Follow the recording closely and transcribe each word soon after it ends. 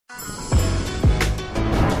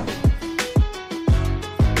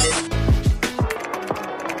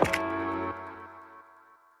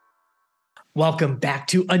Welcome back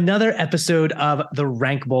to another episode of the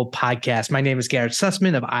Rankable Podcast. My name is Garrett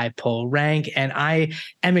Sussman of iPullRank, and I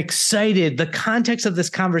am excited. The context of this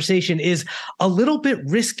conversation is a little bit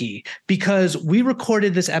risky because we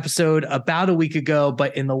recorded this episode about a week ago,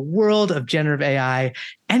 but in the world of generative AI,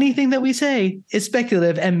 anything that we say is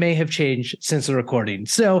speculative and may have changed since the recording.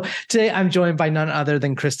 So today I'm joined by none other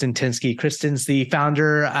than Kristin Tynski. Kristin's the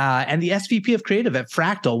founder and the SVP of Creative at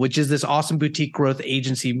Fractal, which is this awesome boutique growth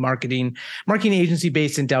agency marketing agency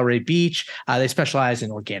based in Delray Beach. They specialize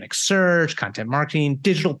in organic search, content marketing,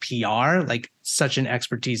 digital PR, like such an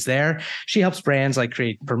expertise there. She helps brands like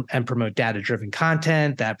create and promote data-driven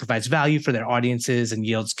content that provides value for their audiences and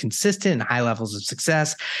yields consistent and high levels of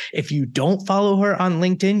success. If you don't follow her on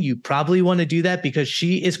LinkedIn, you probably want to do that because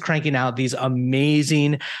she is cranking out these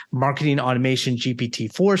amazing marketing automation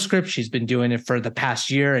GPT-4 scripts. She's been doing it for the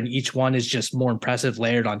past year, and each one is just more impressive,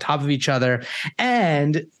 layered on top of each other.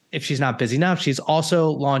 And if she's not busy enough, she's also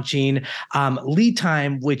launching Lead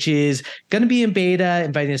Time, which is going to be in beta,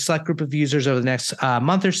 inviting a select group of users over the next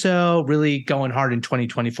month or so, really going hard in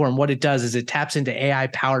 2024. And what it does is it taps into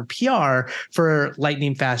AI-powered PR for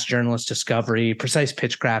lightning-fast journalist discovery, precise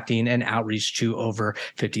pitch crafting, and outreach to over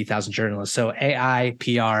 50,000 journalists. So AI,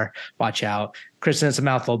 PR, watch out. Kristin, it's a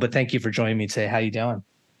mouthful, but thank you for joining me today. How are you doing?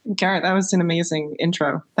 Garrett, that was an amazing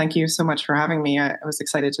intro. Thank you so much for having me. I was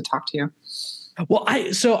excited to talk to you. Well,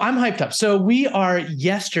 I'm hyped up. So we are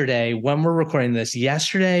yesterday, when we're recording this,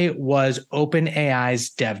 yesterday was OpenAI's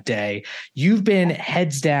Dev Day. You've been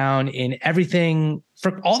heads down in everything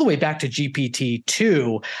for all the way back to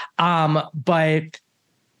GPT-2. But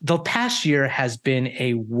the past year has been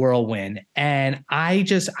a whirlwind. And I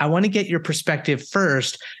want to get your perspective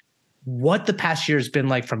first, what the past year has been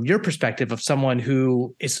like from your perspective of someone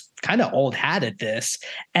who is kind of old hat at this,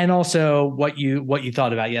 and also what you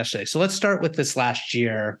thought about yesterday. So let's start with this last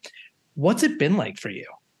year. What's it been like for you?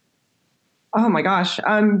 Oh my gosh.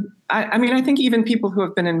 I think even people who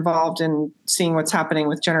have been involved in seeing what's happening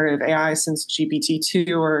with generative AI since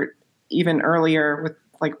GPT-2 or even earlier with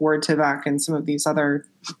like Word2Vec and some of these other,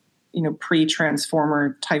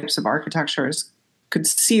 pre-transformer types of architectures could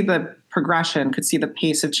see the progression, could see the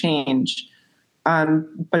pace of change.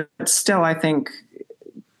 But still, I think,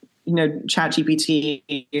 ChatGPT,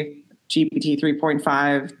 GPT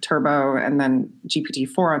 3.5, Turbo, and then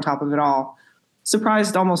GPT-4 on top of it all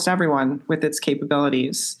surprised almost everyone with its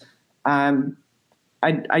capabilities. I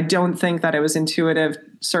don't think that it was intuitive,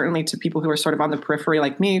 certainly to people who are sort of on the periphery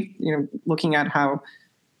like me, looking at how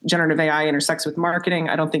generative AI intersects with marketing.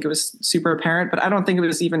 I don't think it was super apparent, but I don't think it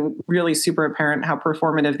was even really super apparent how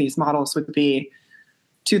performative these models would be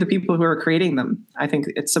to the people who are creating them. I think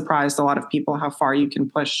it surprised a lot of people how far you can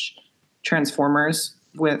push transformers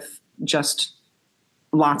with just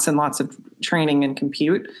lots and lots of training and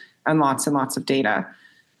compute and lots of data.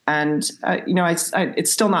 And,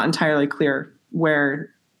 it's still not entirely clear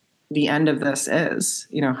where the end of this is.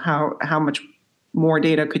 How much more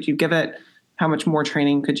data could you give it? How much more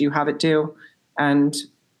training could you have it do? And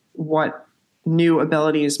what new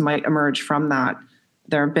abilities might emerge from that?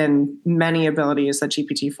 There have been many abilities that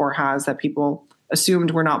GPT-4 has that people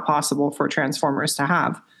assumed were not possible for transformers to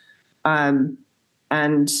have.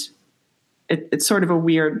 And it's sort of a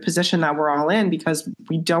weird position that we're all in because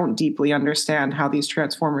we don't deeply understand how these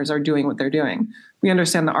transformers are doing what they're doing. We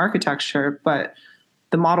understand the architecture, but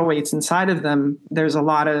the model weights inside of them, there's a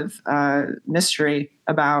lot of mystery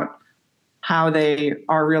about how they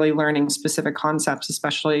are really learning specific concepts,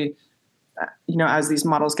 especially, as these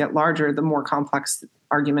models get larger, the more complex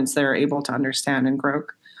arguments they're able to understand and grok.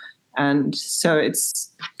 And so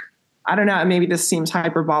I don't know, maybe this seems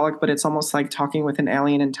hyperbolic, but it's almost like talking with an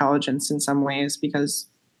alien intelligence in some ways because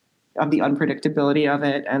of the unpredictability of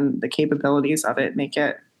it and the capabilities of it make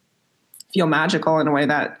it feel magical in a way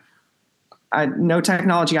that no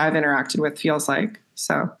technology I've interacted with feels like.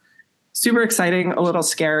 So super exciting, a little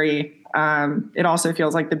scary. It also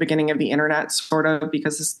feels like the beginning of the internet, sort of,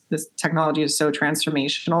 because this technology is so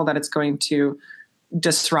transformational that it's going to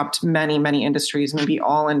disrupt many, many industries, maybe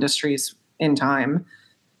all industries in time.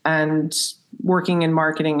 And working in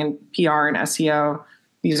marketing and PR and SEO,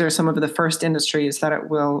 these are some of the first industries that it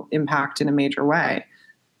will impact in a major way.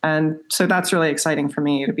 And so that's really exciting for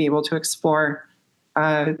me to be able to explore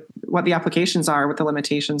what the applications are, what the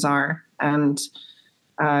limitations are, and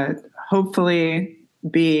hopefully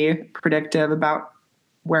be predictive about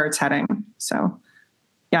where it's heading. So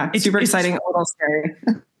yeah, it's super exciting, a little scary.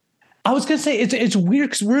 I was going to say it's weird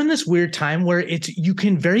because we're in this weird time where you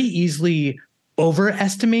can very easily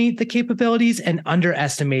overestimate the capabilities and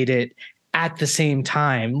underestimate it at the same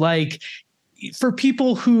time. Like for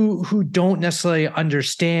people who don't necessarily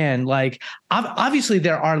understand, like obviously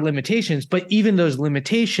there are limitations, but even those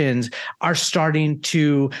limitations are starting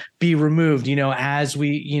to be removed, as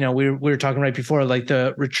we were talking right before, like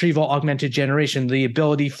the retrieval augmented generation, the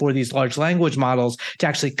ability for these large language models to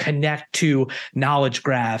actually connect to knowledge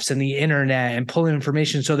graphs and the internet and pull in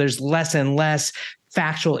information. So there's less and less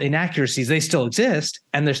factual inaccuracies. They still exist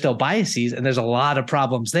and there's still biases and there's a lot of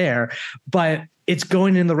problems there, but it's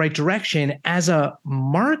going in the right direction. As a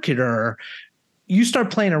marketer, you start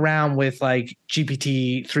playing around with like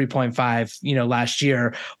GPT 3.5, last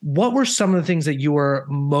year. What were some of the things that you were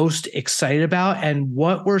most excited about, and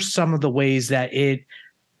what were some of the ways that it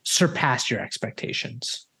surpassed your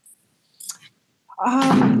expectations?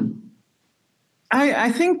 I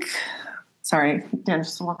think, sorry, Dan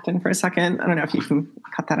just walked in for a second. I don't know if you can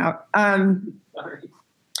cut that out. Sorry.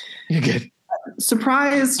 You're good.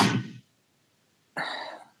 Surprised.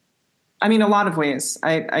 I mean, a lot of ways.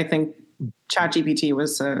 I think ChatGPT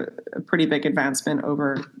was a pretty big advancement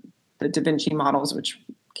over the Da Vinci models, which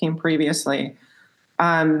came previously.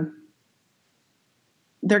 Their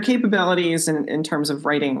capabilities in terms of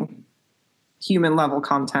writing human level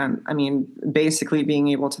content, I mean, basically being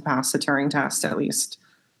able to pass the Turing test, at least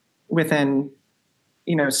within,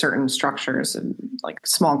 certain structures and like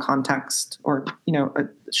small context or, a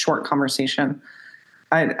short conversation.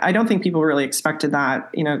 I don't think people really expected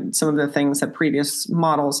that. Some of the things that previous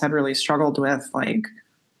models had really struggled with, like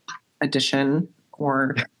addition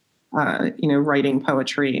or, writing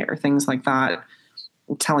poetry or things like that,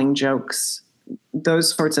 telling jokes,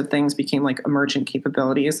 those sorts of things became like emergent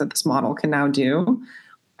capabilities that this model can now do.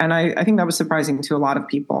 And I think that was surprising to a lot of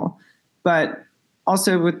people. But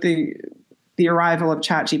also with the arrival of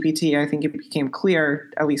ChatGPT, I think it became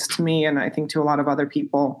clear, at least to me, and I think to a lot of other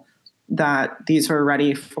people, that these were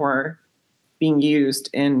ready for being used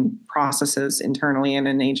in processes internally in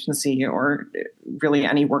an agency or really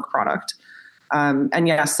any work product. And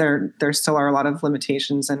yes, there still are a lot of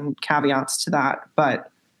limitations and caveats to that,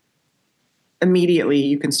 but immediately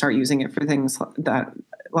you can start using it for things that,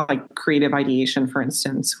 like creative ideation, for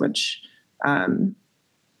instance, which, can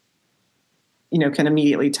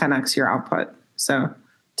immediately 10x your output. So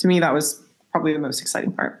to me, that was probably the most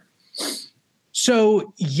exciting part.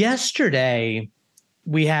 So yesterday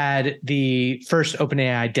we had the first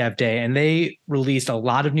OpenAI Dev Day, and they released a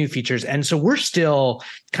lot of new features. And so we're still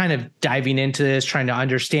kind of diving into this, trying to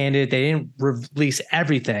understand it. They didn't release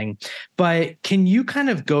everything, but can you kind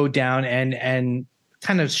of go down and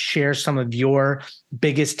kind of share some of your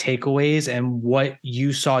biggest takeaways and what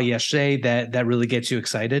you saw yesterday that really gets you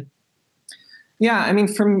excited? Yeah, I mean,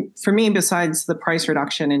 for me, besides the price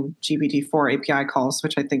reduction in GPT-4 API calls,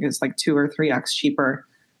 which I think is like 2 or 3x cheaper,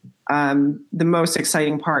 the most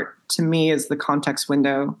exciting part to me is the context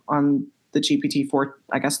window on the GPT-4.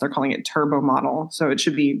 I guess they're calling it turbo model. So it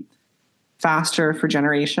should be faster for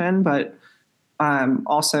generation, but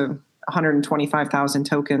also 125,000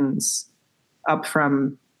 tokens up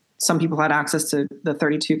from, some people had access to the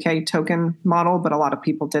 32K token model, but a lot of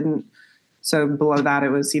people didn't. So below that, it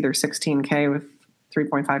was either 16K with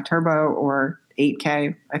 3.5 turbo or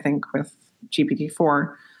 8K, I think, with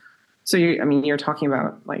GPT-4. So you're talking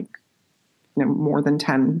about like, more than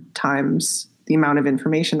 10 times the amount of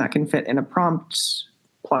information that can fit in a prompt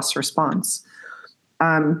plus response.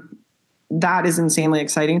 That is insanely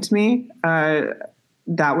exciting to me.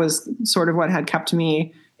 That was sort of what had kept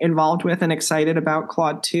me involved with and excited about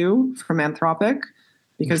Claude 2 from Anthropic,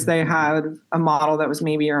 because they had a model that was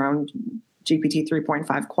maybe around GPT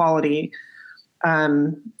 3.5 quality,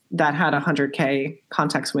 that had 100K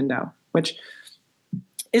context window, which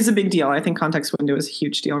is a big deal. I think context window is a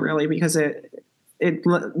huge deal, really, because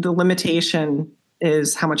the limitation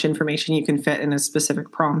is how much information you can fit in a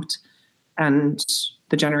specific prompt and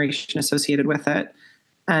the generation associated with it.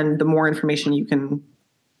 And the more information you can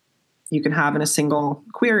have in a single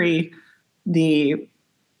query, the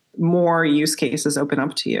more use cases open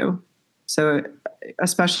up to you. So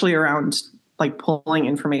especially around like pulling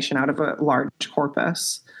information out of a large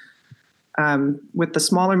corpus. With the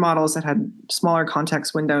smaller models that had smaller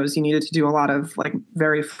context windows, you needed to do a lot of like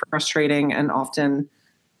very frustrating and often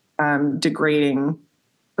degrading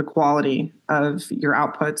the quality of your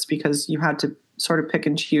outputs, because you had to sort of pick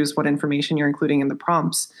and choose what information you're including in the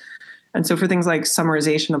prompts. And so for things like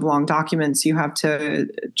summarization of long documents, you have to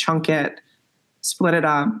chunk it, split it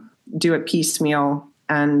up, do it piecemeal,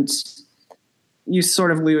 and you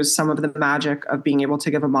sort of lose some of the magic of being able to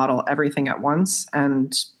give a model everything at once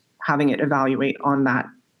and having it evaluate on that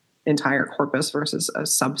entire corpus versus a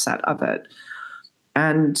subset of it.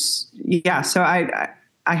 And yeah, so I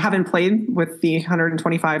haven't played with the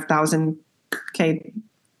 125,000 125K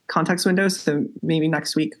context window. So maybe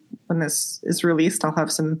next week when this is released, I'll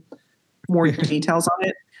have some more details on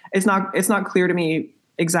it. It's not clear to me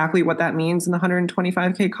exactly what that means in the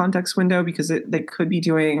 125K context window, because they could be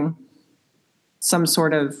doing some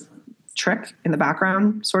sort of trick in the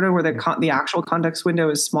background, sort of where the actual context window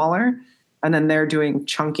is smaller, and then they're doing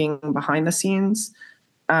chunking behind the scenes.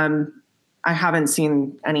 I haven't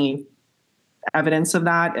seen any evidence of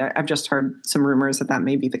that. I've just heard some rumors that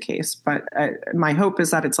may be the case. But my hope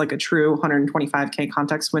is that it's like a true 125K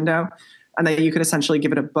context window, and that you could essentially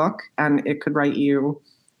give it a book and it could write you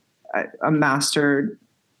a master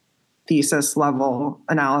thesis level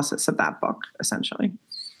analysis of that book, essentially.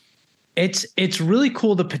 It's really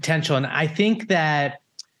cool, the potential. And I think that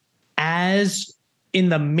as in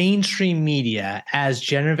the mainstream media, as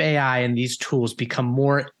generative AI and these tools become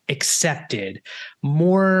more accepted,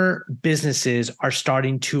 more businesses are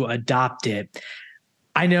starting to adopt it.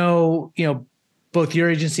 I know, both your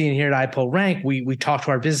agency and here at iPullRank, we talk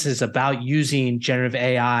to our businesses about using generative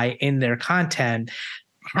AI in their content.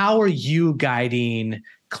 How are you guiding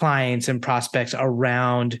clients and prospects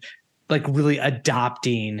around like really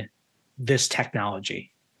adopting this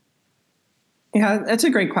technology? Yeah, that's a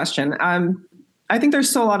great question. I think there's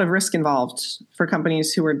still a lot of risk involved for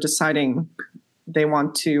companies who are deciding they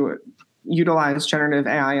want to utilize generative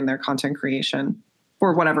AI in their content creation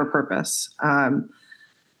for whatever purpose.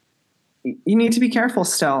 You need to be careful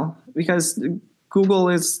still, because Google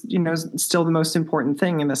is, still the most important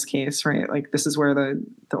thing in this case, right? Like, this is where the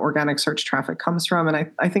organic search traffic comes from.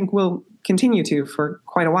 And I think will continue to for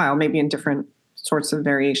quite a while, maybe in different sorts of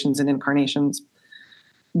variations and incarnations.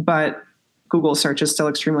 But Google search is still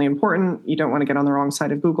extremely important. You don't want to get on the wrong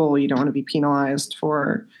side of Google. You don't want to be penalized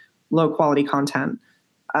for low quality content.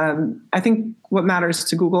 I think what matters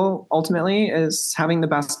to Google ultimately is having the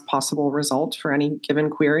best possible result for any given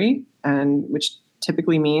query, and which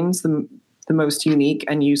typically means the most unique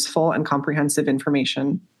and useful and comprehensive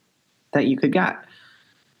information that you could get.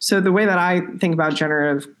 So the way that I think about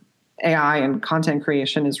generative AI and content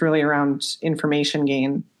creation is really around information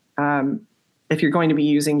gain. If you're going to be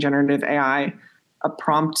using generative AI,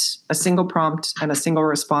 a single prompt and a single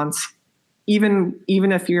response, even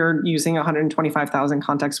if you're using a 125,000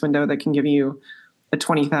 context window that can give you a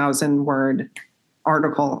 20,000 word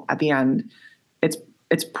article at the end,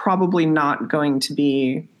 it's probably not going to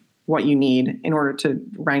be what you need in order to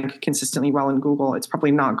rank consistently well in Google. It's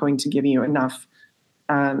probably not going to give you enough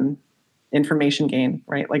information gain,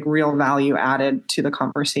 right? Like real value added to the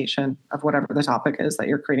conversation of whatever the topic is that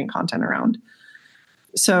you're creating content around.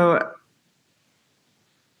 So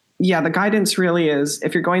yeah, the guidance really is,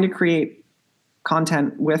 if you're going to create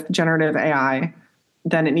content with generative AI,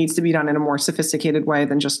 then it needs to be done in a more sophisticated way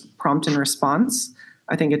than just prompt and response.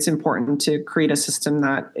 I think it's important to create a system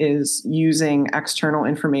that is using external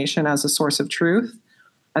information as a source of truth,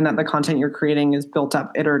 and that the content you're creating is built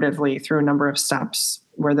up iteratively through a number of steps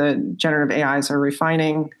where the generative AIs are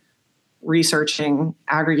refining, researching,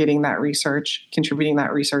 aggregating that research, contributing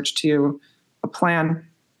that research to a plan,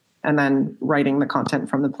 and then writing the content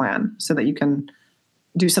from the plan, so that you can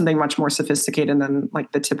do something much more sophisticated than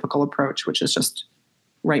like the typical approach, which is just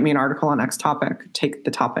write me an article on X topic, take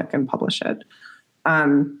the topic and publish it.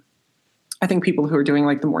 I think people who are doing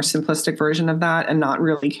like the more simplistic version of that and not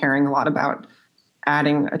really caring a lot about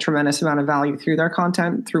adding a tremendous amount of value through their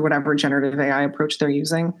content, through whatever generative AI approach they're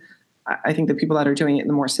using, I think the people that are doing it in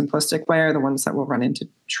the more simplistic way are the ones that will run into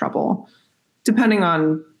trouble, depending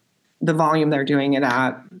on the volume they're doing it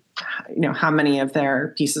at, how many of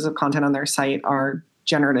their pieces of content on their site are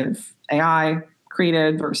generative AI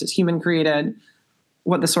created versus human created,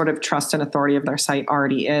 what the sort of trust and authority of their site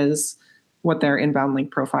already is, what their inbound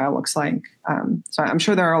link profile looks like. So I'm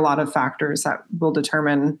sure there are a lot of factors that will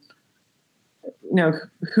determine,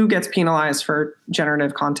 who gets penalized for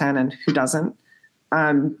generative content and who doesn't.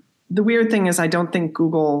 The weird thing is, I don't think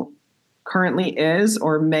Google currently is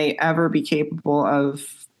or may ever be capable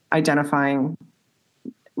of identifying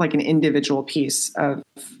like an individual piece of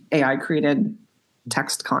AI created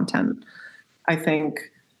text content. I think,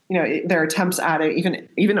 their attempts at it,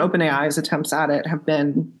 even OpenAI's attempts at it, have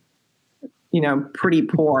been, pretty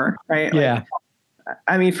poor, right? Yeah.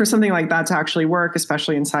 For something like that to actually work,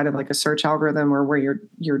 especially inside of like a search algorithm or where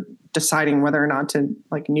you're deciding whether or not to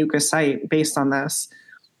like nuke a site based on this,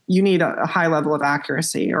 you need a high level of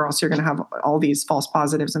accuracy, or else you're going to have all these false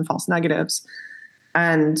positives and false negatives.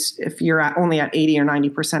 And if you're only at 80 or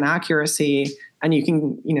 90% accuracy, and you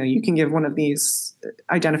can give one of these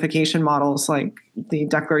identification models like the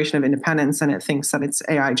Declaration of Independence, and it thinks that it's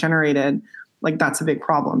AI generated, like that's a big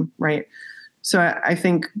problem, right? So I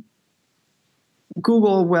think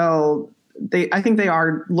Google will I think they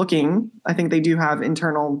are looking. I think they do have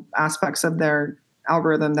internal aspects of their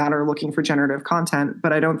algorithm that are looking for generative content,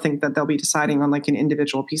 but I don't think that they'll be deciding on like an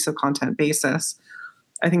individual piece of content basis.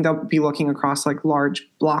 I think they'll be looking across like large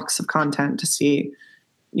blocks of content to see,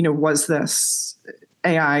 was this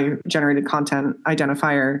AI generated content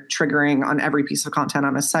identifier triggering on every piece of content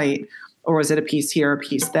on a site, or was it a piece here, a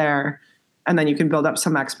piece there? And then you can build up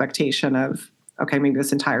some expectation of, okay, maybe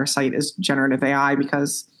this entire site is generative AI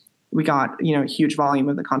because we got, a huge volume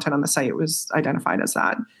of the content on the site was identified as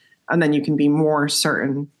that. And then you can be more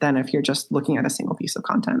certain than if you're just looking at a single piece of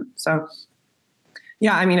content. So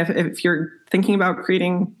yeah, I mean, if you're thinking about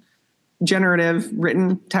creating generative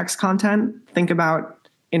written text content, think about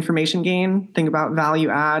information gain, think about value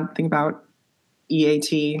add, think about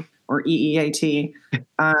EAT or EEAT.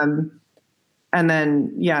 And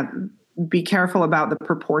then, be careful about the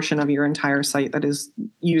proportion of your entire site that is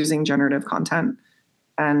using generative content.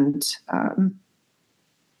 And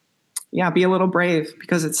be a little brave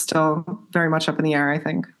because it's still very much up in the air, I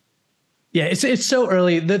think. Yeah, it's so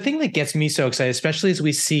early. The thing that gets me so excited, especially as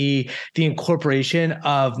we see the incorporation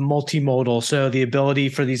of multimodal, so the ability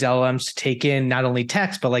for these LLMs to take in not only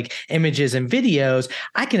text, but like images and videos.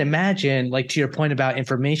 I can imagine, like to your point about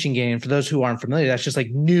information gain, for those who aren't familiar, that's just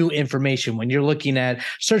like new information. When you're looking at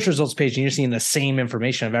search results page and you're seeing the same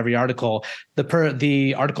information of every article,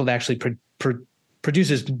 the article that actually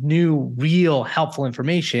produces new, real, helpful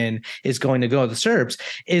information is going to go to the SERPs,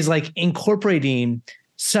 is like incorporating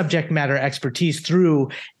subject matter expertise through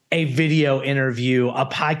a video interview, a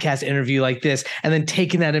podcast interview like this, and then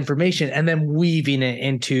taking that information and then weaving it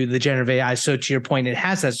into the generative AI. So to your point, it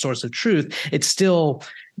has that source of truth. It's still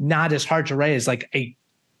not as hard to write as like a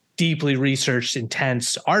deeply researched,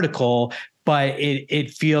 intense article, but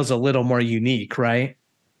it feels a little more unique, right?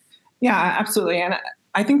 Yeah, absolutely. And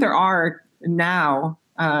I think there are now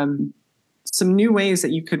some new ways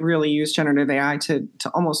that you could really use generative AI to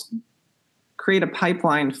almost create a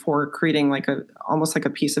pipeline for creating almost like a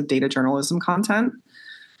piece of data journalism content.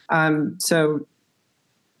 So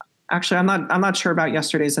actually, I'm not sure about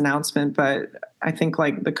yesterday's announcement, but I think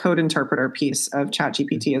like the code interpreter piece of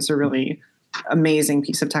ChatGPT is a really amazing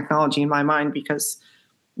piece of technology in my mind, because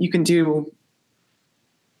it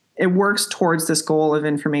works towards this goal of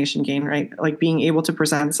information gain, right? Like being able to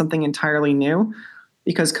present something entirely new,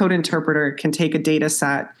 because code interpreter can take a data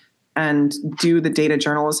set and do the data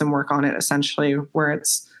journalism work on it, essentially, where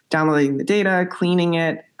it's downloading the data, cleaning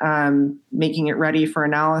it, making it ready for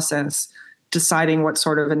analysis, deciding what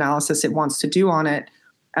sort of analysis it wants to do on it,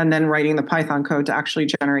 and then writing the Python code to actually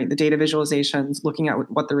generate the data visualizations, looking at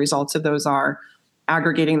what the results of those are,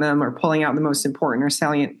 aggregating them or pulling out the most important or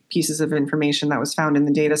salient pieces of information that was found in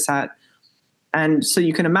the data set. And so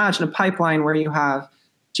you can imagine a pipeline where you have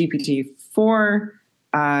GPT-4,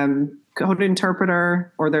 code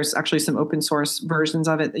interpreter, or there's actually some open source versions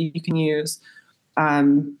of it that you can use.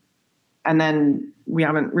 And then we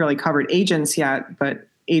haven't really covered agents yet, but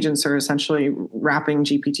agents are essentially wrapping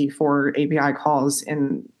GPT-4 API calls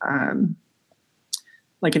in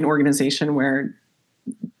like an organization where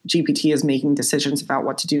GPT is making decisions about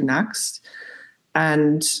what to do next.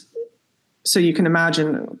 And so you can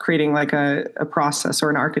imagine creating like a process or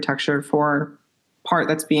an architecture for part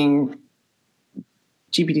that's being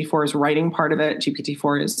GPT-4 is writing part of it.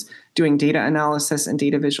 GPT-4 is doing data analysis and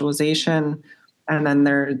data visualization. And then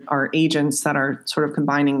there are agents that are sort of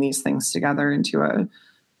combining these things together into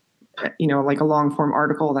like a long form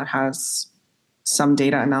article that has some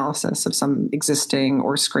data analysis of some existing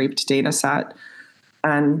or scraped data set.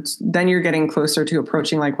 And then you're getting closer to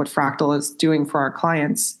approaching like what Fractal is doing for our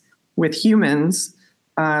clients with humans,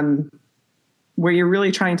 where you're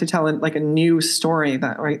really trying to tell like a new story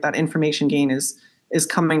that information gain is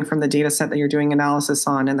coming from the data set that you're doing analysis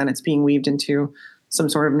on, and then it's being weaved into some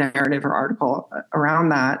sort of narrative or article around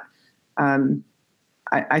that.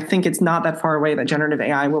 I think it's not that far away that generative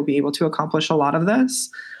AI will be able to accomplish a lot of this,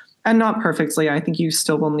 and not perfectly. I think you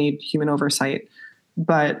still will need human oversight,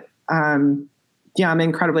 but I'm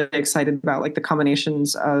incredibly excited about like the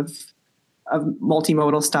combinations of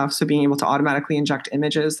multimodal stuff. So being able to automatically inject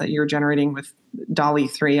images that you're generating with DALL-E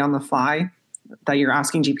 3 on the fly, that you're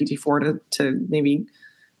asking GPT-4 to maybe,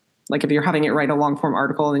 like if you're having it write a long form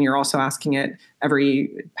article and you're also asking it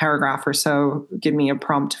every paragraph or so, give me a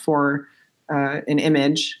prompt for an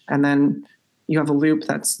image, and then you have a loop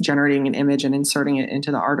that's generating an image and inserting it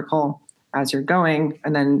into the article as you're going.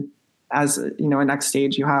 And then as a next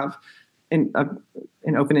stage, you have an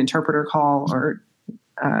open interpreter call or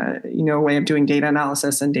a way of doing data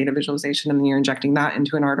analysis and data visualization, and then you're injecting that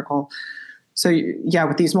into an article. So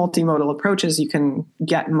with these multimodal approaches, you can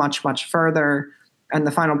get much, much further And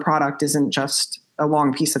the final product isn't just a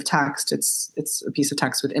long piece of text. It's a piece of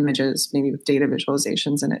text with images, maybe with data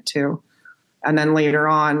visualizations in it too. And then later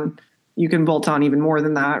on, you can bolt on even more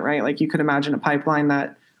than that, right? Like you could imagine a pipeline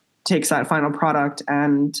that takes that final product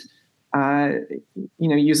and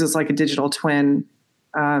uses like a digital twin.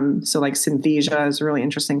 So like Synthesia is a really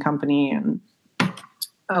interesting company, and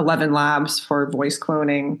 11 Labs for voice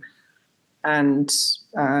cloning, and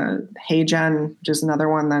HeyGen, which is another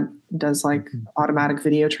one that does like automatic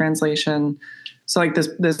video translation. So like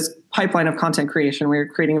this pipeline of content creation where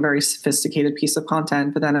you're creating a very sophisticated piece of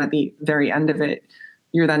content, but then at the very end of it,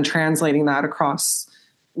 you're then translating that across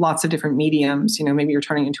lots of different mediums. Maybe you're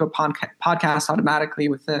turning into a podcast automatically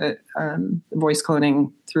with the voice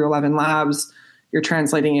cloning through 11 Labs. You're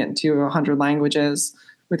translating it into 100 languages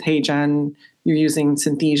with HeyGen. You're using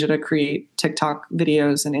Synthesia to create TikTok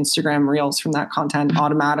videos and Instagram reels from that content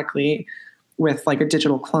automatically with like a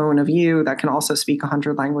digital clone of you that can also speak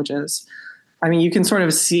 100 languages. I mean, you can sort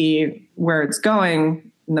of see where it's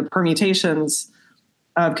going in the permutations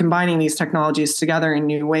of combining these technologies together in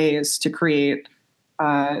new ways to create,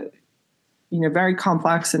 very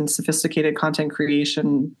complex and sophisticated content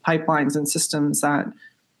creation pipelines and systems that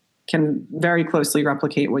can very closely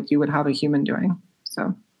replicate what you would have a human doing.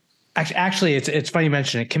 So. Actually, it's funny you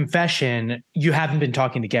mention it. Confession, you haven't been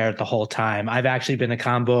talking to Garrett the whole time. I've actually been a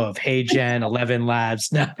combo of HeyGen, 11 Labs.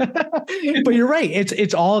 But you're right.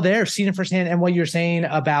 It's all there, seen it firsthand. And what you're saying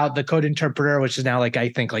about the code interpreter, which is now like, I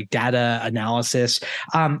think like data analysis.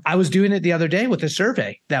 I was doing it the other day with a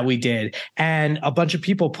survey that we did, and a bunch of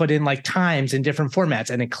people put in like times in different formats,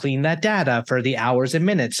 and it cleaned that data for the hours and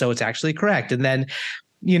minutes. So it's actually correct. And then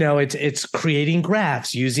it's creating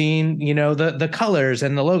graphs using, the colors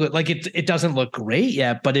and the logo. Like it doesn't look great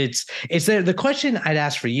yet, but it's there. The question I'd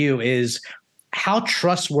ask for you is, how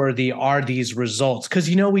trustworthy are these results? Because,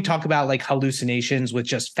 we talk about like hallucinations with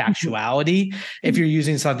just factuality. If you're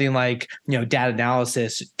using something like, data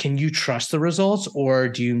analysis, can you trust the results, or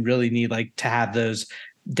do you really need like to have those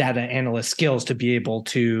data analyst skills to be able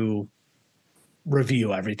to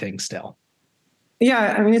review everything still?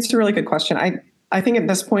 Yeah, I mean, it's a really good question. I think at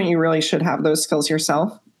this point you really should have those skills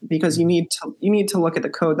yourself, because you need to look at the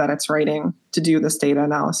code that it's writing to do this data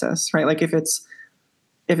analysis, right? Like if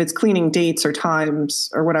it's cleaning dates or times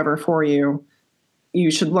or whatever for you,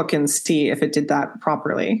 you should look and see if it did that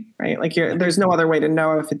properly, right? Like there's no other way to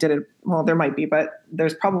know if it did it. Well, there might be, but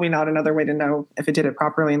there's probably not another way to know if it did it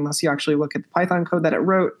properly unless you actually look at the Python code that it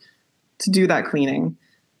wrote to do that cleaning.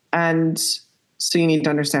 And so you need to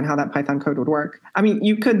understand how that Python code would work. I mean,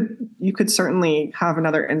 you could certainly have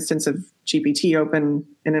another instance of GPT open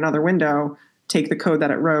in another window, take the code that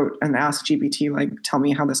it wrote and ask GPT, like, tell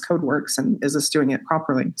me how this code works and is this doing it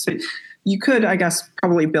properly? So you could, I guess,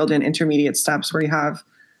 probably build in intermediate steps where you have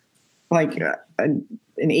like an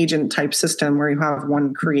agent type system where you have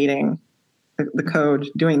one creating the code,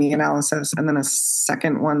 doing the analysis, and then a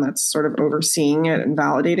second one that's sort of overseeing it and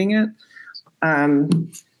validating it.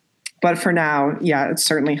 But for now, yeah, it's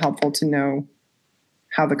certainly helpful to know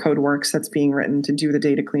how the code works that's being written to do the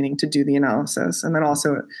data cleaning, to do the analysis. And then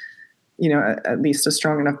also, at least a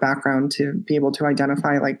strong enough background to be able to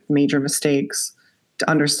identify like major mistakes, to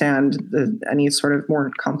understand any sort of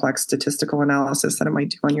more complex statistical analysis that it might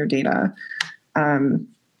do on your data. And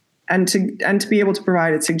to be able to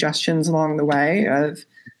provide suggestions along the way of,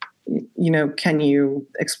 can you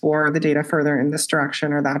explore the data further in this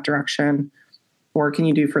direction or that direction? Or can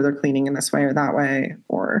you do further cleaning in this way or that way?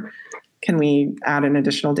 Or can we add an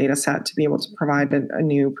additional data set to be able to provide a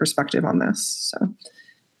new perspective on this? So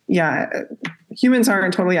yeah, humans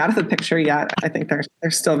aren't totally out of the picture yet. I think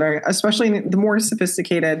they're still very, especially the more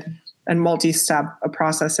sophisticated and multi-step a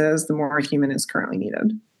process is, the more a human is currently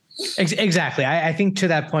needed. Exactly. I think to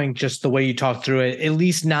that point, just the way you talk through it, at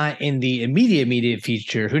least not in the immediate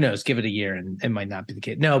future, who knows, give it a year and it might not be the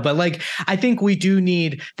case. No, but like, I think we do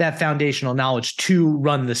need that foundational knowledge to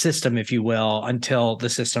run the system, if you will, until the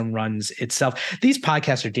system runs itself. These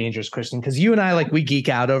podcasts are dangerous, Kristin, because you and I, like, we geek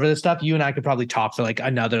out over this stuff. You and I could probably talk for like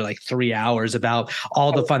another like 3 hours about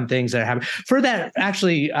all the fun things that happen. For that,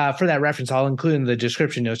 actually, for that reference, I'll include in the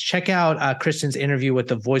description notes. Check out Kristin's interview with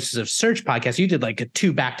the Voices of Search podcast. You did like a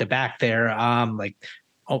 2 back-to-back there,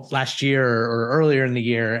 last year or earlier in the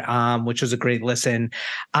year, which was a great listen.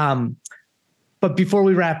 But before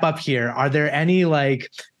we wrap up here, are there any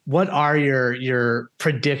what are your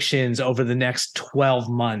predictions over the next 12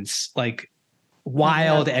 months? Like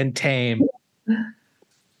wild and tame.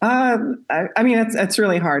 I mean, it's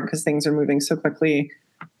really hard because things are moving so quickly.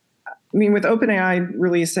 I mean, with OpenAI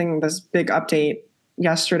releasing this big update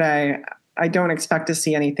yesterday, I don't expect to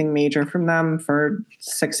see anything major from them for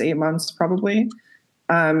 6-8 months, probably.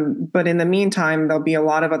 But in the meantime, there'll be a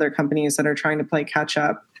lot of other companies that are trying to play catch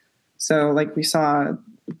up. So like we saw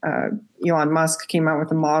Elon Musk came out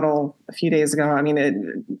with a model a few days ago. I mean, it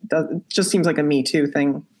just seems like a Me Too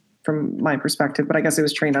thing from my perspective, but I guess it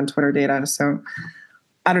was trained on Twitter data. So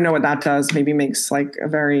I don't know what that does. Maybe makes like a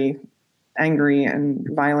very angry and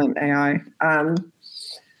violent AI.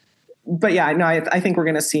 But yeah, no, I think we're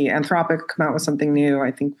going to see Anthropic come out with something new.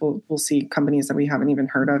 I think we'll see companies that we haven't even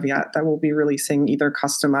heard of yet that will be releasing either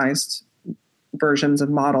customized versions of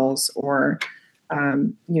models or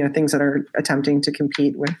things that are attempting to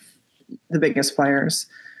compete with the biggest players.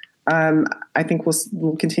 I think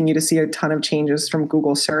we'll continue to see a ton of changes from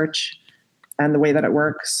Google search and the way that it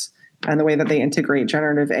works and the way that they integrate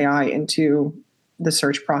generative AI into the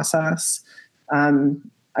search process.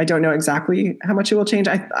 I don't know exactly how much it will change.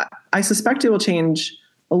 I suspect it will change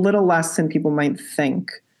a little less than people might think.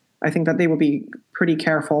 I think that they will be pretty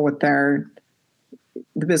careful with the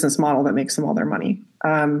business model that makes them all their money.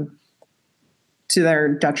 To their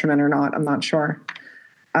detriment or not, I'm not sure.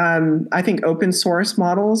 I think open source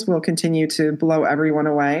models will continue to blow everyone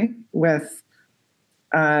away with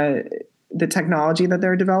the technology that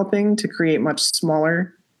they're developing to create much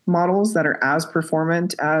smaller models that are as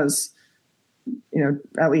performant as,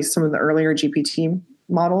 at least some of the earlier GPT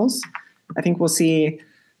models. I think we'll see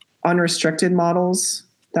unrestricted models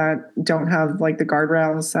that don't have like the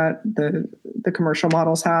guardrails that the commercial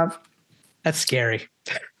models have. That's scary.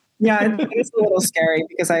 Yeah, it's a little scary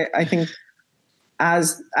because I think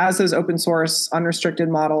as those open source unrestricted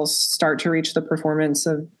models start to reach the performance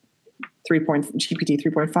of GPT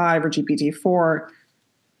 3.5 or GPT-4,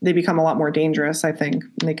 they become a lot more dangerous, I think.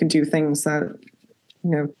 And they can do things that,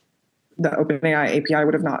 the OpenAI API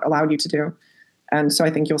would have not allowed you to do. And so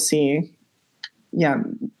I think you'll see,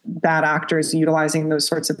 bad actors utilizing those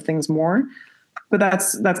sorts of things more. But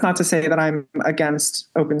that's not to say that I'm against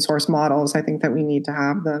open source models. I think that we need to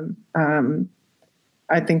have them.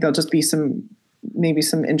 I think there'll just be maybe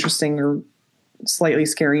some interesting or slightly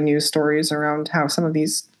scary news stories around how some of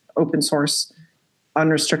these open source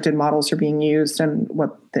unrestricted models are being used and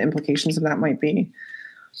what the implications of that might be.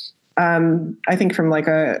 I think from like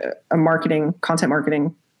a content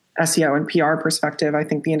marketing, SEO and PR perspective, I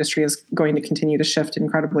think the industry is going to continue to shift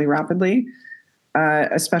incredibly rapidly,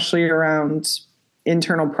 especially around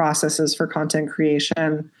internal processes for content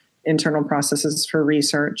creation, internal processes for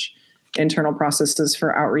research, internal processes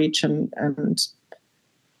for outreach. And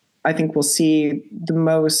I think we'll see the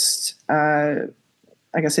most,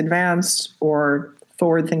 advanced or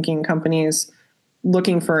forward-thinking companies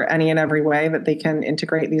looking for any and every way that they can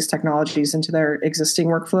integrate these technologies into their existing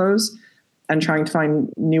workflows and trying to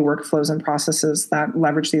find new workflows and processes that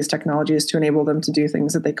leverage these technologies to enable them to do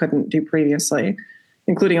things that they couldn't do previously,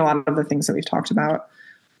 including a lot of the things that we've talked about.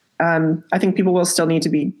 I think people will still need to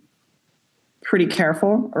be pretty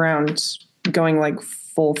careful around going like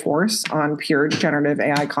full force on pure generative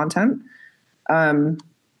AI content.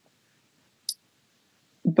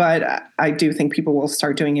 But I do think people will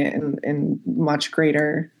start doing it in much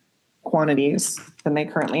greater quantities than they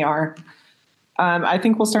currently are. I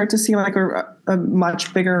think we'll start to see like a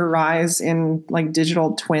much bigger rise in like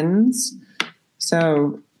digital twins.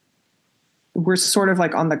 So we're sort of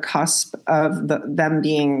like on the cusp of them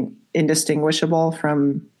being indistinguishable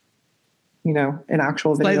from, an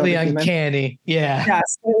actual video. Slightly uncanny. Yeah. Yeah,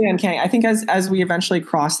 slightly uncanny. I think as we eventually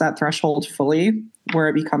cross that threshold fully, where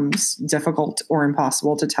it becomes difficult or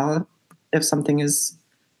impossible to tell if something is,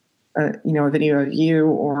 a video of you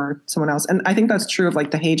or someone else. And I think that's true of like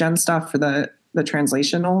the HeyGen stuff for the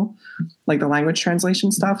translational, like the language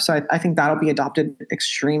translation stuff. So I think that'll be adopted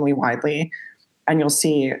extremely widely. And you'll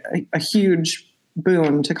see a huge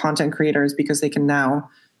boon to content creators because they can now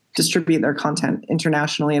distribute their content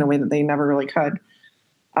internationally in a way that they never really could.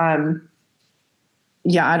 I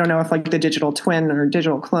don't know if like the digital twin or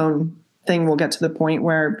digital clone thing will get to the point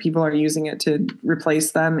where people are using it to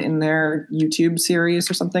replace them in their YouTube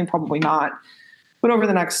series or something. Probably not. But over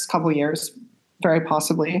the next couple of years, very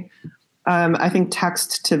possibly. I think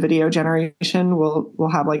text to video generation will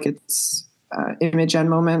have like its image gen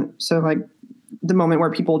moment. So like the moment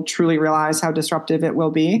where people truly realize how disruptive it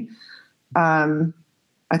will be.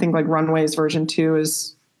 I think like Runway's version 2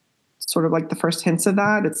 is sort of like the first hints of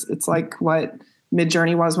that. It's like what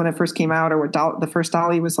Midjourney was when it first came out, or what the first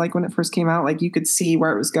DALL-E was like when it first came out. Like you could see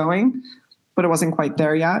where it was going, but it wasn't quite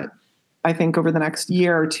there yet. I think over the next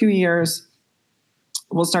year or 2 years,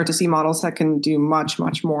 we'll start to see models that can do much,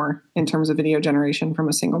 much more in terms of video generation from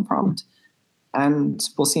a single prompt. And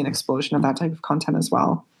we'll see an explosion of that type of content as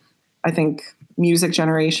well. I think music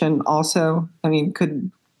generation also,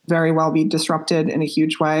 could very well be disrupted in a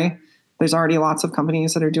huge way. There's already lots of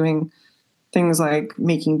companies that are doing things like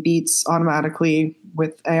making beats automatically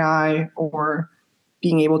with AI, or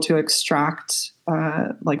being able to extract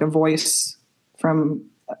like a voice from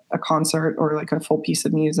a concert or like a full piece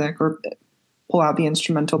of music, or pull out the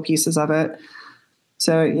instrumental pieces of it.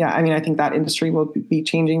 So yeah, I mean, I think that industry will be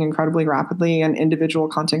changing incredibly rapidly, and individual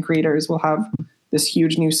content creators will have this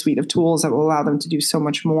huge new suite of tools that will allow them to do so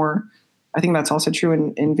much more. I think that's also true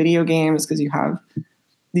in video games, because you have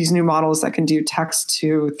these new models that can do text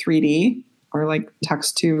to 3D, or like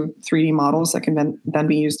text to 3D models that can then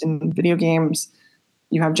be used in video games.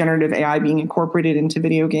 You have generative AI being incorporated into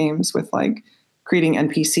video games with like creating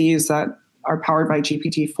NPCs that are powered by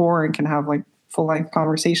GPT-4 and can have like full length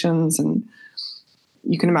conversations. And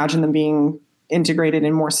you can imagine them being integrated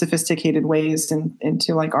in more sophisticated ways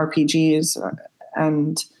into like RPGs,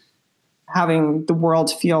 and having the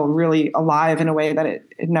world feel really alive in a way that it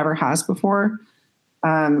never has before.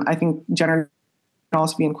 I think generative can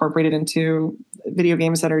also be incorporated into video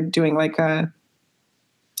games that are doing like an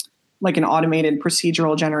automated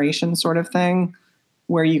procedural generation sort of thing,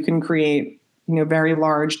 where you can create, very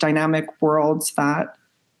large dynamic worlds that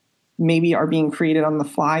maybe are being created on the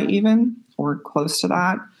fly even, or close to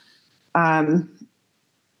that.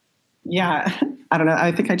 Yeah, I don't know.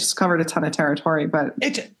 I think I just covered a ton of territory, but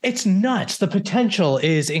it's nuts. The potential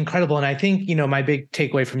is incredible. And I think, my big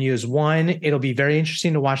takeaway from you is, one, it'll be very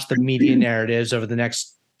interesting to watch the media narratives over the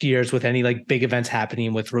next years with any like big events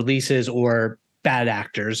happening with releases or bad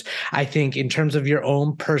actors. I think in terms of your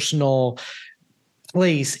own personal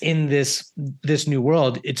place in this new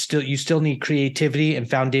world, you still need creativity and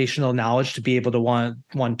foundational knowledge to be able to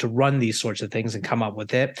want to run these sorts of things and come up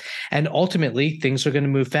with it. And ultimately, things are going to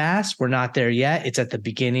move fast. We're not there yet. It's at the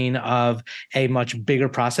beginning of a much bigger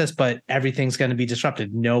process, but everything's going to be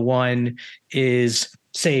disrupted. No one is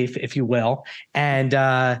safe, if you will. And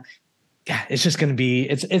it's just going to be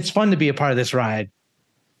it's fun to be a part of this ride.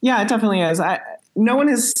 Yeah, it definitely is. No one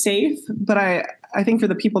is safe, but I think for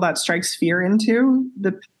the people that strikes fear into,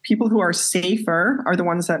 the people who are safer are the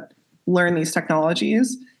ones that learn these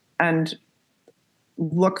technologies and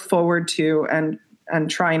look forward to and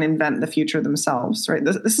try and invent the future themselves, right?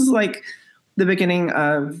 This is like the beginning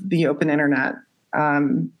of the open internet,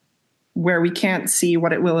 where we can't see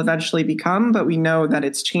what it will eventually become, but we know that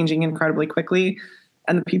it's changing incredibly quickly.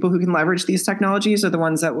 And the people who can leverage these technologies are the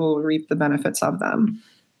ones that will reap the benefits of them.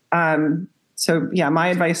 So yeah, my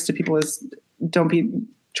advice to people is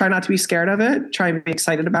try not to be scared of it. Try and be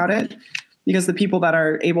excited about it, because the people that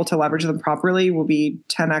are able to leverage them properly will be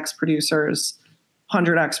 10x producers,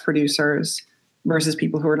 100x producers, versus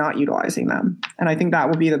people who are not utilizing them. And I think that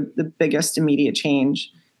will be the biggest immediate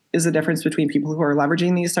change, is the difference between people who are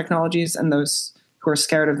leveraging these technologies and those who are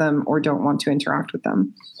scared of them or don't want to interact with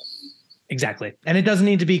them. Exactly. And it doesn't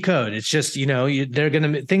need to be code. It's just, things are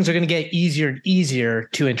going to get easier and easier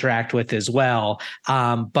to interact with as well.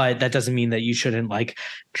 But that doesn't mean that you shouldn't like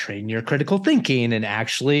train your critical thinking and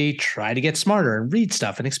actually try to get smarter and read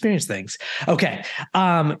stuff and experience things. Okay.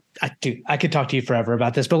 I could talk to you forever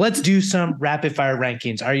about this, but let's do some rapid fire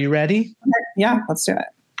rankings. Are you ready? Yeah, let's do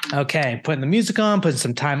it. Okay. Putting the music on, putting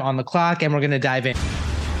some time on the clock, and we're going to dive in.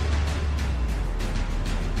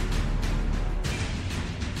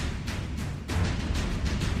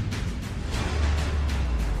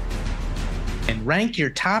 Rank your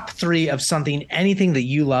top 3 of anything that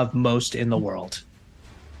you love most in the world.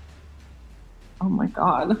 Oh my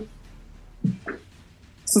God.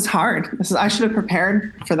 This is hard. I should have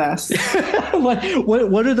prepared for this.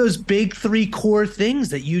 What are those big 3 core things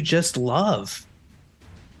that you just love?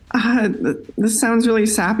 This sounds really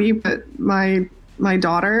sappy, but my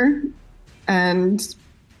daughter and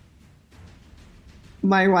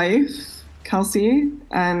my wife, Kelsey,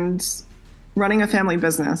 and running a family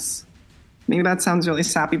business. Maybe that sounds really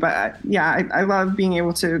sappy, but yeah, I love being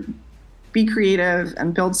able to be creative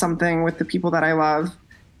and build something with the people that I love,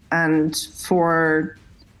 and for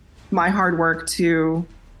my hard work to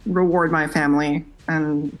reward my family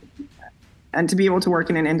and to be able to work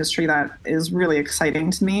in an industry that is really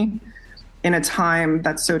exciting to me in a time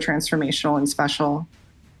that's so transformational and special.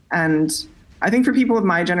 And I think for people of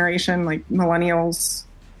my generation, like millennials,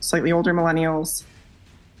 slightly older millennials,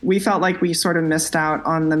 we felt like we sort of missed out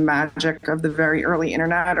on the magic of the very early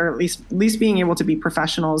internet, or at least being able to be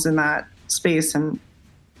professionals in that space and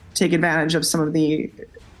take advantage of some of the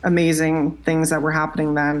amazing things that were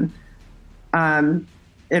happening then.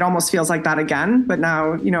 It almost feels like that again, but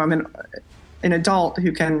now, I'm an adult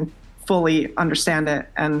who can fully understand it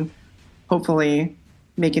and hopefully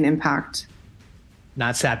make an impact.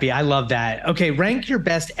 Not sappy. I love that. Okay. Rank your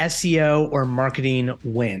best SEO or marketing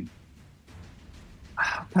win.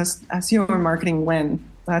 Oh SEO and marketing win.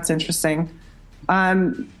 That's interesting.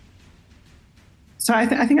 So I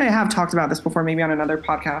think I have talked about this before, maybe on another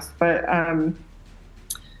podcast, but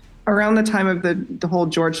around the time of the whole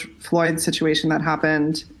George Floyd situation that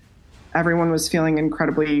happened, everyone was feeling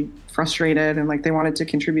incredibly frustrated and like they wanted to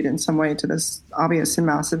contribute in some way to this obvious and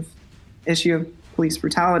massive issue of police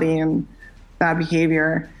brutality and bad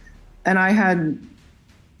behavior. And I had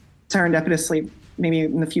serendipitously, maybe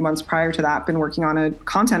in the few months prior to that, been working on a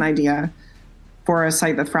content idea for a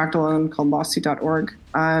site that Fractal owned called lawsuit.org.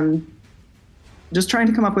 Just trying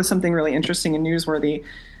to come up with something really interesting and newsworthy.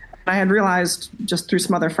 I had realized just through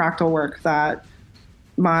some other Fractal work that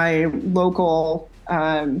my local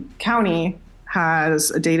county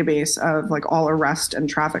has a database of like all arrest and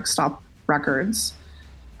traffic stop records,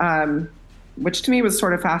 which to me was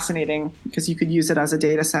sort of fascinating because you could use it as a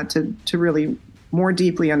data set to really more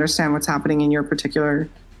deeply understand what's happening in your particular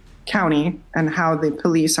county and how the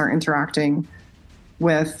police are interacting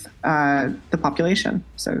with the population.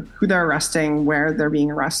 So who they're arresting, where they're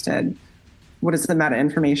being arrested, what is the meta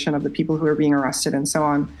information of the people who are being arrested, and so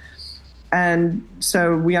on. And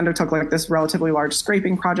so we undertook like this relatively large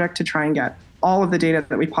scraping project to try and get all of the data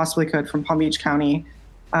that we possibly could from Palm Beach County,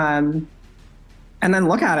 and then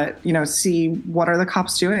look at it, see what are the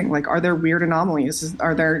cops doing? Like, are there weird anomalies?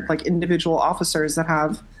 Are there like individual officers that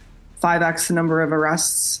have 5x the number of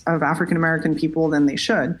arrests of African-American people than they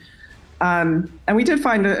should? And we did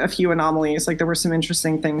find a few anomalies. Like there were some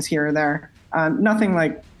interesting things here or there. Nothing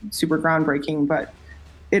like super groundbreaking, but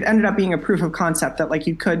it ended up being a proof of concept that like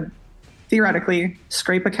you could theoretically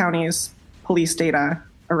scrape a county's police data,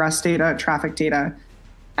 arrest data, traffic data,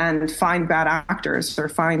 and find bad actors or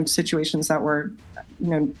find situations that were,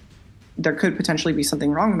 there could potentially be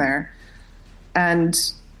something wrong there. And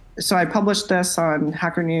so I published this on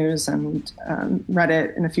Hacker News and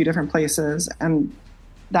Reddit in a few different places. And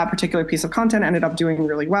that particular piece of content ended up doing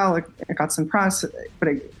really well. It got some press, but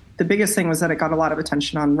the biggest thing was that it got a lot of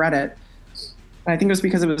attention on Reddit. And I think it was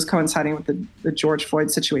because it was coinciding with the George Floyd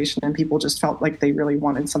situation, and people just felt like they really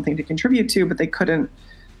wanted something to contribute to, but they couldn't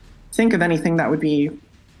think of anything that would be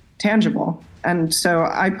tangible. And so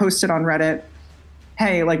I posted on Reddit,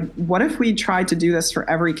 hey, like, what if we tried to do this for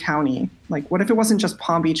every county? Like, what if it wasn't just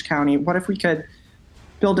Palm Beach County? What if we could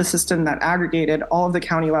build a system that aggregated all of the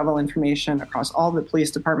county level information across all the police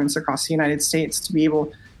departments across the United States to be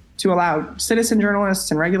able to allow citizen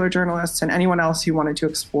journalists and regular journalists and anyone else who wanted to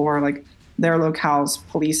explore like their locale's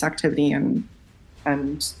police activity and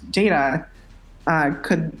data,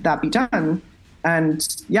 could that be done? And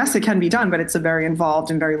yes, it can be done, but it's a very involved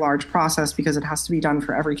and very large process because it has to be done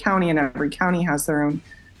for every county, and every county has their own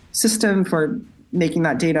system for making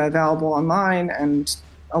that data available online. And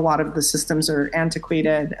a lot of the systems are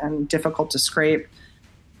antiquated and difficult to scrape.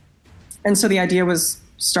 And so the idea was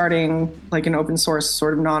starting like an open source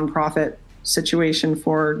sort of nonprofit situation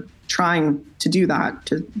for trying to do that,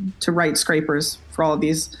 to write scrapers for all of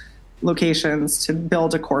these locations, to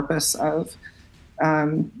build a corpus of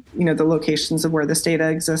the locations of where this data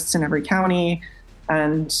exists in every county,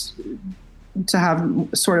 and to have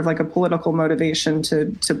sort of like a political motivation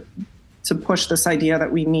to push this idea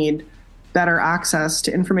that we need better access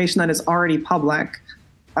to information that is already public,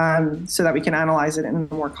 so that we can analyze it in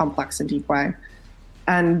a more complex and deep way.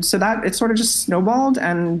 And so that it sort of just snowballed,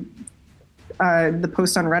 and the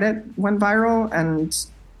post on Reddit went viral, and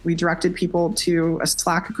we directed people to a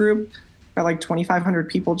Slack group. Got like 2,500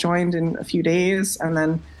 people joined in a few days, and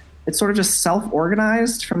then it sort of just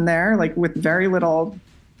self-organized from there, like with very little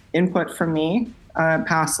input from me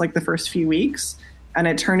past like the first few weeks, and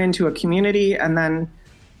it turned into a community. And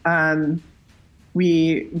then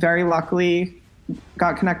we very luckily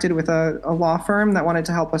got connected with a law firm that wanted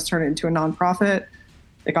to help us turn it into a nonprofit.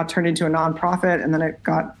 It got turned into a nonprofit, and then it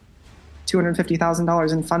got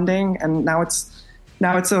 $250,000 in funding, and now it's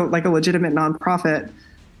a legitimate nonprofit.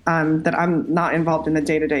 That I'm not involved in the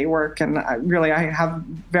day-to-day work, and I have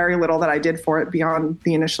very little that I did for it beyond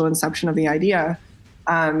the initial inception of the idea.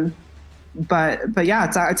 But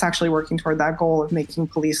yeah, it's actually working toward that goal of making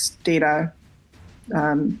police data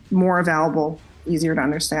more available, easier to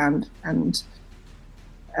understand, and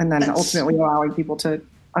then ultimately allowing people to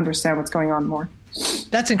understand what's going on more.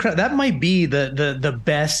 That's incredible. That might be the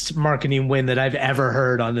best marketing win that I've ever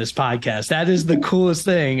heard on this podcast. That is the coolest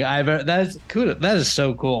thing I've ever. That's cool. That is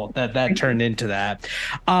so cool that turned into that.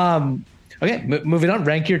 Okay, moving on.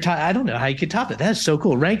 Rank your top. I don't know how you could top it. That's so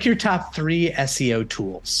cool. Rank your top 3 SEO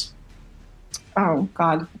tools. Oh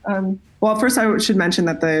God. Well, first I should mention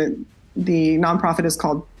that the nonprofit is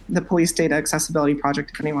called the Police Data Accessibility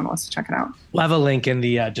Project. If anyone wants to check it out, We'll have a link in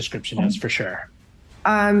the description notes for sure.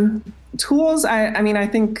 Tools, I mean, I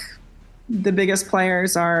think the biggest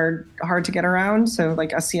players are hard to get around. So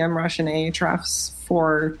like SEMrush and Ahrefs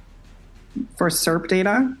for SERP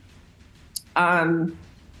data.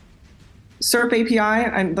 SERP API,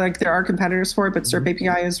 and like there are competitors for it, but SERP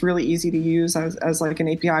API is really easy to use as like an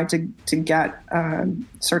API to get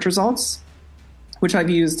search results, which I've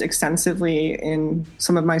used extensively in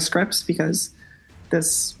some of my scripts because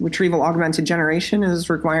this retrieval augmented generation is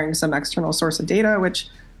requiring some external source of data, which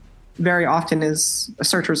very often is a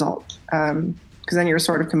search result. Because then you're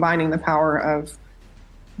sort of combining the power of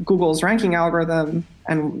Google's ranking algorithm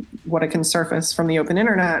and what it can surface from the open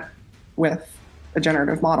internet with a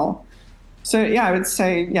generative model. So yeah, I would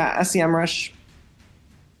say, SEMrush,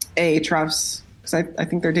 Ahrefs, because I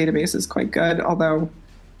think their database is quite good, although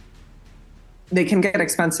they can get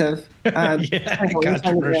expensive.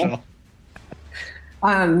 Controversial.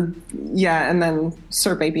 And then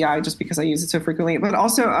SERP API, just because I use it so frequently, but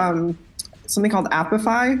also something called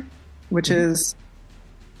Appify, which is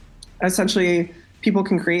essentially people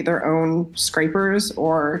can create their own scrapers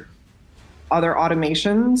or other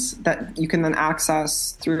automations that you can then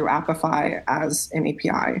access through Appify as an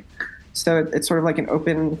API. So it's sort of like an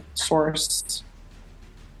open source,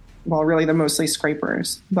 well, really the mostly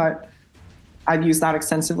scrapers, but I've used that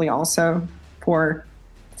extensively also for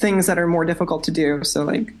things that are more difficult to do. So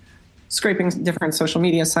like scraping different social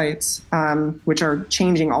media sites, which are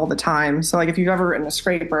changing all the time. So like if you've ever written a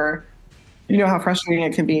scraper, you know how frustrating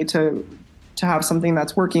it can be to have something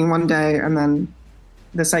that's working one day and then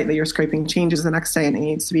the site that you're scraping changes the next day and it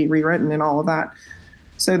needs to be rewritten and all of that.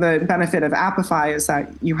 So the benefit of Appify is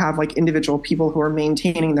that you have like individual people who are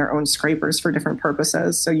maintaining their own scrapers for different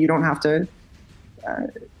purposes. So you don't have to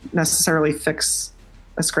necessarily fix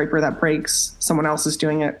a scraper that breaks. Someone else is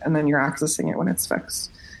doing it and then you're accessing it when it's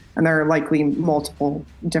fixed. And there are likely multiple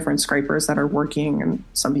different scrapers that are working and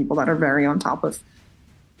some people that are very on top of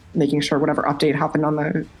making sure whatever update happened on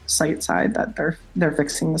the site side that they're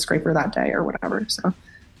fixing the scraper that day or whatever. So,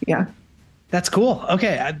 yeah. That's cool.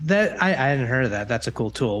 Okay, I hadn't heard of that. That's a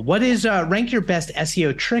cool tool. What is rank your best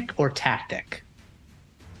SEO trick or tactic?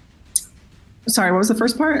 Sorry, what was the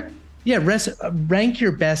first part? Yeah, rank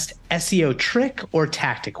your best SEO trick or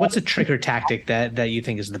tactic. What's a trick or tactic that you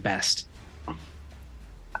think is the best?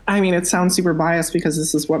 I mean, it sounds super biased because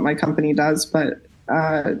this is what my company does, but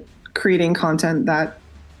creating content that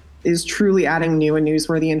is truly adding new and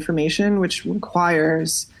newsworthy information, which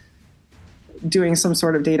requires doing some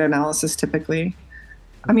sort of data analysis typically.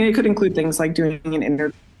 I mean, it could include things like doing an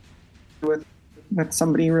interview with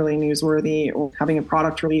somebody really newsworthy or having a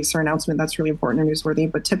product release or announcement that's really important or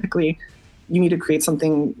newsworthy. But typically, you need to create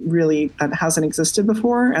something really that hasn't existed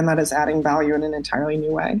before and that is adding value in an entirely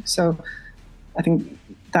new way. So I think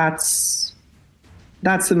that's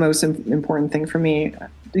the most important thing for me.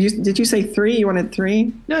 Did you say 3? You wanted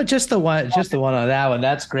 3? No, just the one on that one.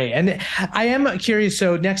 That's great. And I am curious.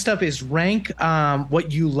 So next up is rank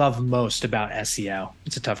what you love most about SEO.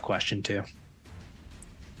 It's a tough question too.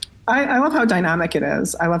 I love how dynamic it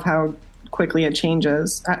is. I love how quickly it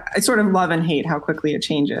changes. I sort of love and hate how quickly it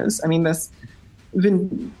changes. I mean, we've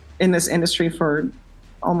been in this industry for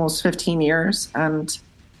almost 15 years, and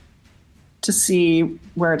to see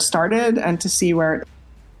where it started and to see where it is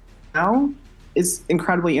now is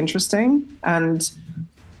incredibly interesting. And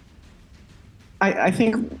I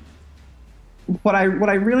think what I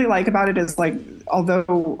really like about it is, like,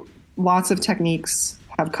 although lots of techniques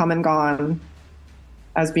have come and gone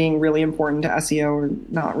as being really important to SEO or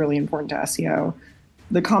not really important to SEO,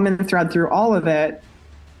 the common thread through all of it,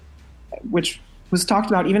 which was talked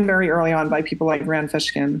about even very early on by people like Rand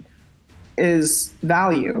Fishkin, is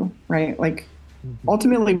value, right? Like,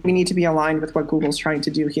 ultimately, we need to be aligned with what Google's trying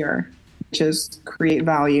to do here, which is create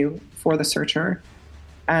value for the searcher.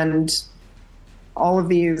 And all of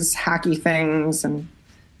these hacky things and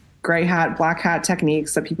gray hat, black hat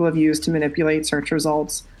techniques that people have used to manipulate search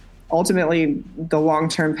results, ultimately, the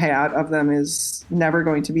long-term payout of them is never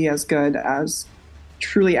going to be as good as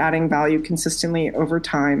truly adding value consistently over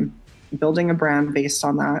time, building a brand based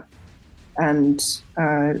on that, and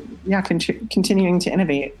continuing to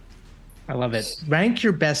innovate. I love it. Rank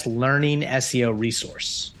your best learning SEO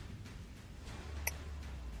resource.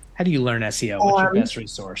 How do you learn SEO? What's your best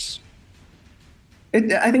resource?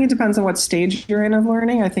 I think it depends on what stage you're in of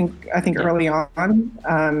learning. I think early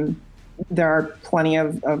on, there are plenty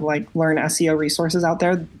of like learn SEO resources out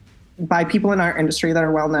there by people in our industry that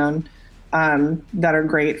are well known, that are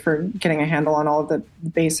great for getting a handle on all of the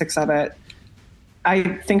basics of it. I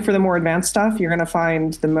think for the more advanced stuff, you're going to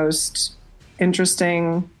find the most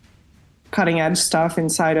interesting, cutting edge stuff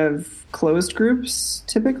inside of closed groups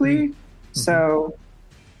typically. Mm-hmm. So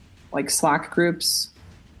like Slack groups,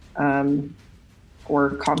 or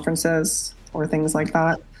conferences or things like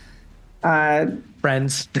that.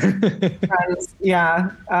 Friends. Friends,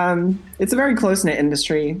 yeah. It's a very close-knit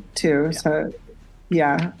industry too. Yeah. So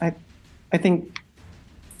yeah, I think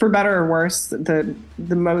for better or worse, the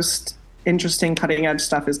most interesting cutting edge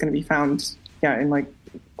stuff is going to be found, in like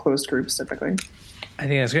closed groups typically. I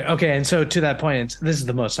think that's good. Okay. And so to that point, this is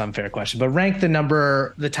the most unfair question, but rank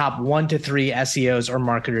the top 1 to 3 SEOs or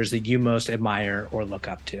marketers that you most admire or look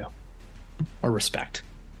up to or respect.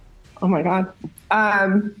 Oh my God.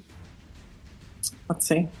 Let's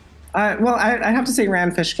see. Well, I have to say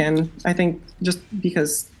Rand Fishkin. I think just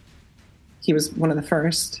because he was one of the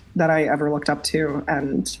first that I ever looked up to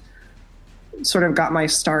and sort of got my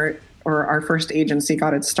start, or our first agency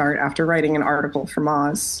got its start after writing an article for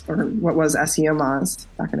Moz, or what was SEO Moz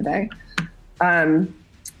back in the day.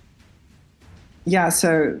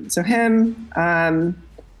 So him.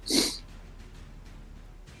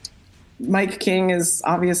 Mike King is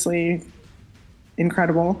obviously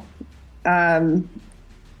incredible. And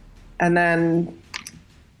then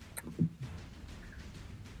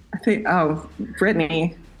I think,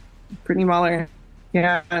 Brittany Muller.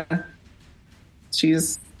 Yeah.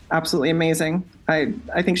 She's absolutely amazing. I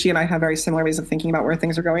think she and I have very similar ways of thinking about where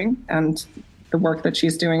things are going, and the work that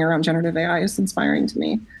she's doing around generative AI is inspiring to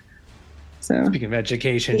me. So speaking of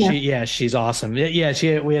education, she's awesome.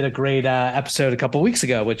 Yeah, we had a great episode a couple of weeks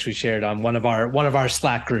ago, which we shared on one of our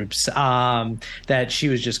Slack groups. That she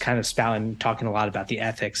was just kind of talking a lot about the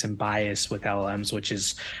ethics and bias with LLMs, which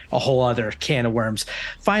is a whole other can of worms.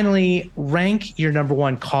 Finally, rank your number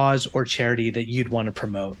one cause or charity that you'd want to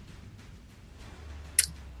promote.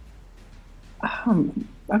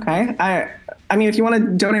 Okay. I mean, if you want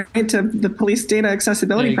to donate to the Police Data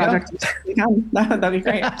Accessibility Project, that'd be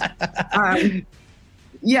great.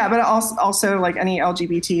 But also like any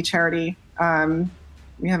LGBT charity.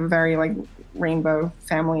 We have a very like rainbow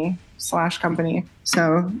family / company.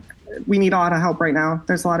 So we need a lot of help right now.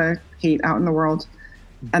 There's a lot of hate out in the world.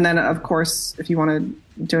 And then of course, if you want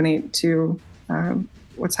to donate to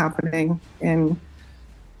what's happening in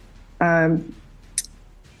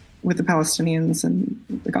with the Palestinians and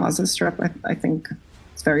the Gaza Strip, I think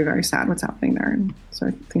it's very, very sad what's happening there. And so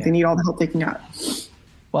I think they need all the help they can get.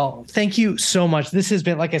 Well, thank you so much. This has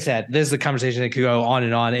been, like I said, this is a conversation that could go on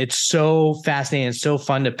and on. It's so fascinating and so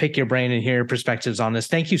fun to pick your brain and hear your perspectives on this.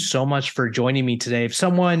 Thank you so much for joining me today. If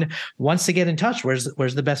someone wants to get in touch, where's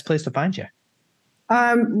the best place to find you?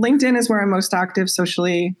 LinkedIn is where I'm most active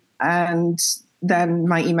socially. And then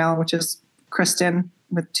my email, which is Kristin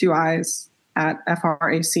with 2 I's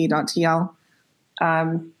 @frac.tl.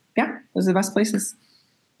 Those are the best places.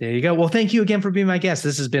 There you go. Well, thank you again for being my guest.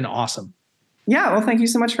 This has been awesome. Yeah. Well, thank you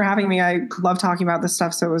so much for having me. I love talking about this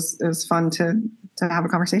stuff. So it was fun to have a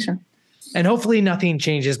conversation. And hopefully nothing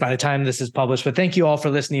changes by the time this is published. But thank you all for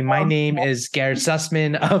listening. My name is Garrett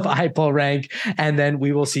Sussman of iPullRank. And then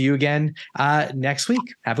we will see you again next week.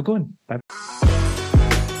 Have a good one. Bye.